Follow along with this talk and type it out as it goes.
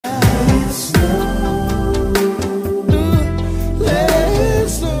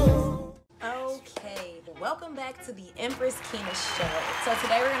to the Empress Kina show. So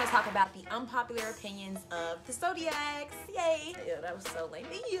today we're gonna talk about the unpopular opinions of the Zodiacs. Yay! Ew, that was so lame.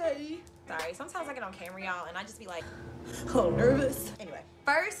 Yay! Sorry, sometimes I get on camera, y'all, and I just be like, a little nervous. Anyway,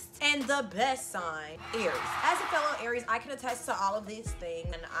 first and the best sign, Aries. As a fellow Aries, I can attest to all of these things,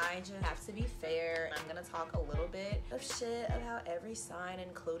 and I just have to be fair. I'm gonna talk a little bit of shit about every sign,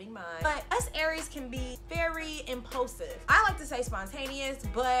 including mine. But us Aries can be very impulsive. I like to say spontaneous,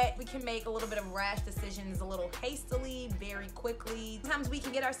 but we can make a little bit of rash decisions a little hastily, very quickly. Sometimes we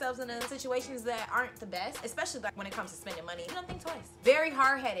can get ourselves into situations that aren't the best, especially like when it comes to spending money. You don't think twice. Very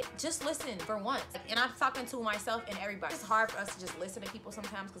hard-headed. Just listen for once. And I'm talking to myself and everybody. It's hard for us to just listen to people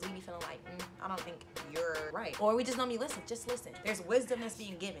sometimes because we be feeling like, I don't think you're right. Or we just don't be listening. Just listen. There's wisdom that's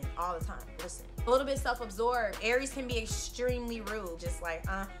being given all the time. Listen. A little bit self-absorbed. Aries can be extremely rude. Just like,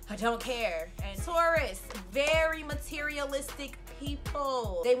 I don't care. And Taurus, very materialistic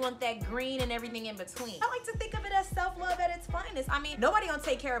people. They want that green and everything in between. I like to think of it as self-love at its finest. I mean, nobody gonna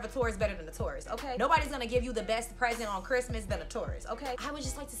take care of a Taurus better than a Taurus, okay? Nobody's gonna give you the best present on Christmas than a Taurus, okay? I would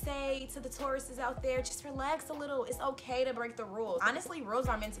just like to say to the Tauruses out there, just relax a little. It's okay to break the rules. Honestly, rules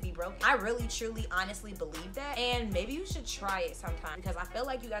are meant to be broken. I really, truly, honestly believe that. And maybe you should try it sometime because I feel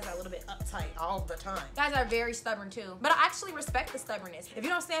like you guys are a little bit uptight all the time. You guys are very stubborn too. But I actually respect the stubbornness. If you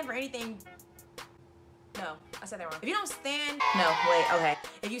don't stand for anything, no, I said that wrong. If you don't stand, no, wait, okay.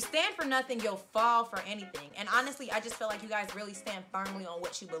 If you stand for nothing, you'll fall for anything. And honestly, I just feel like you guys really stand firmly on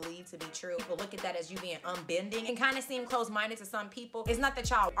what you believe to be true. People look at that as you being unbending and kind of seem close-minded to some people. It's not that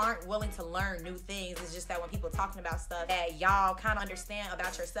y'all aren't willing to learn new things. It's just that when people are talking about stuff that y'all kind of understand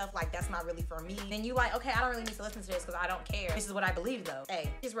about yourself, like that's not really for me, then you like, okay, I don't really need to listen to this because I don't care. This is what I believe though.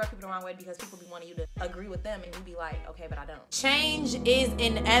 Hey, just rub people the wrong way because people be wanting you to agree with them and you be like, okay, but I don't. Change is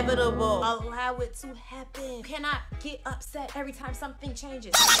inevitable. Allow it to happen. You cannot get upset every time something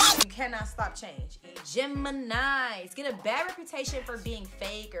changes. You cannot stop change. Geminis get a bad reputation for being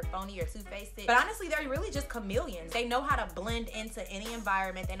fake or phony or two-faced. But honestly, they're really just chameleons. They know how to blend into any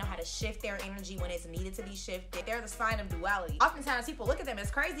environment. They know how to shift their energy when it's needed to be shifted. They're the sign of duality. Oftentimes people look at them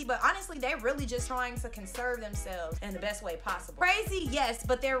as crazy, but honestly, they're really just trying to conserve themselves in the best way possible. Crazy, yes,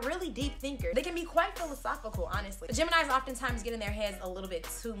 but they're really deep thinkers. They can be quite philosophical, honestly. The Geminis oftentimes get in their heads a little bit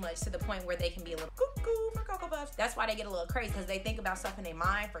too much to the point where they can be a little cuckoo for Cocoa Puffs. That's why they get a little crazy because they think about stuff in their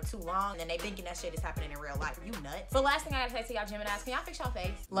mind for too long and then they thinking that shit is happening in real life. You nuts. So last thing I gotta say to y'all Geminis, can y'all fix y'all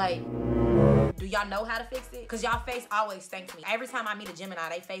face? Like, do y'all know how to fix it? Because y'all face always stinks me. Every time I meet a Gemini,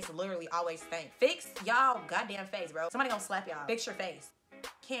 they face literally always stink. Fix y'all goddamn face, bro. Somebody gonna slap y'all. Fix your face.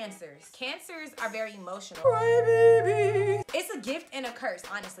 Cancers are very emotional. Crybaby. It's a gift and a curse,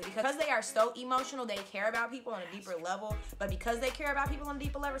 honestly, because they are so emotional. They care about people on a deeper level, but because they care about people on a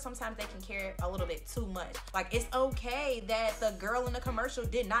deeper level, sometimes they can care a little bit too much. Like, it's okay that the girl in the commercial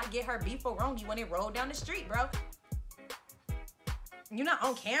did not get her beef Rongi when it rolled down the street, bro. You're not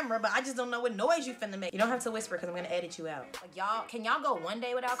on camera, but I just don't know what noise you finna make. You don't have to whisper because I'm gonna edit you out. Like, y'all, can y'all go one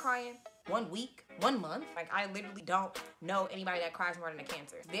day without crying? 1 week? 1 month? Like, I literally don't know anybody that cries more than a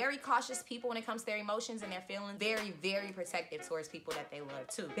Cancer. Very cautious people when it comes to their emotions and their feelings. Very, very protective towards people that they love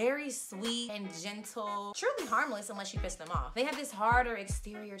too. Very sweet and gentle. Truly harmless unless you piss them off. They have this harder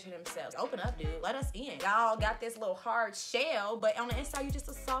exterior to themselves. Open up, dude. Let us in. Y'all got this little hard shell, but on the inside, you're just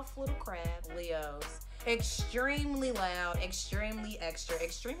a soft little crab. Leos. Extremely loud, extremely extra,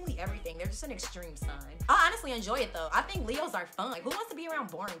 extremely everything. They're just an extreme sign. I honestly enjoy it though. I think Leos are fun. Like, who wants to be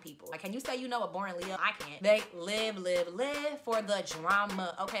around boring people? Like, can you say you know a boring Leo? I can't. They live for the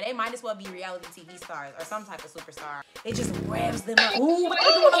drama. Okay, they might as well be reality TV stars or some type of superstar. It just revs them up. Ooh, what are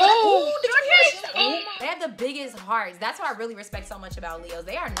they doing? Ooh, did you hear it? Ooh. They have the biggest hearts. That's what I really respect so much about Leos.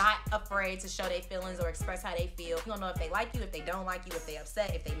 They are not afraid to show their feelings or express how they feel. You don't know if they like you, if they don't like you, if they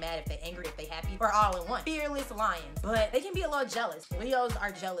upset, if they mad, if they angry, if they happy, or all in one. Fearless lions, but they can be a little jealous. Leos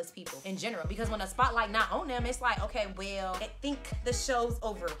are jealous people in general because when the spotlight not on them, it's like, okay, well, I think the show's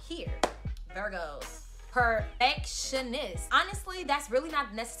over here. Virgos. Perfectionist. Honestly, that's really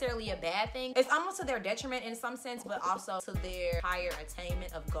not necessarily a bad thing. It's almost to their detriment in some sense, but also to their higher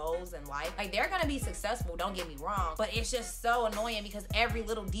attainment of goals in life. Like, they're gonna be successful, don't get me wrong, but it's just so annoying because every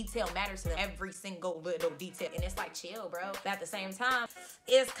little detail matters to them. Every single little detail. And it's like, chill, bro. But at the same time,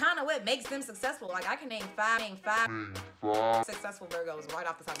 it's kind of what makes them successful. Like, I can name five successful Virgos right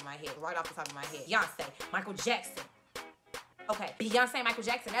off the top of my head. Right off the top of my head. Beyonce, Michael Jackson. Okay, Beyonce, Michael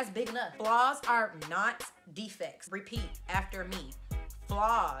Jackson, that's big enough. Flaws are not defects. Repeat after me.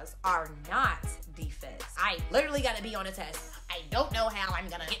 Flaws are not defects. I literally gotta be on a test. I don't know how I'm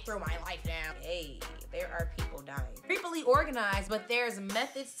gonna get through my life now. Hey, there are people dying. Creepily organized, but there's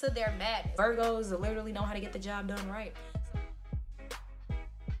methods to their madness. Virgos literally know how to get the job done right.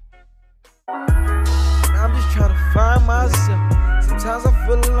 I'm just trying to find myself. Sometimes I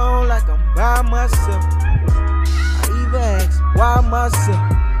feel alone like I'm by myself. I even ask why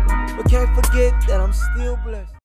myself, but can't forget that I'm still blessed.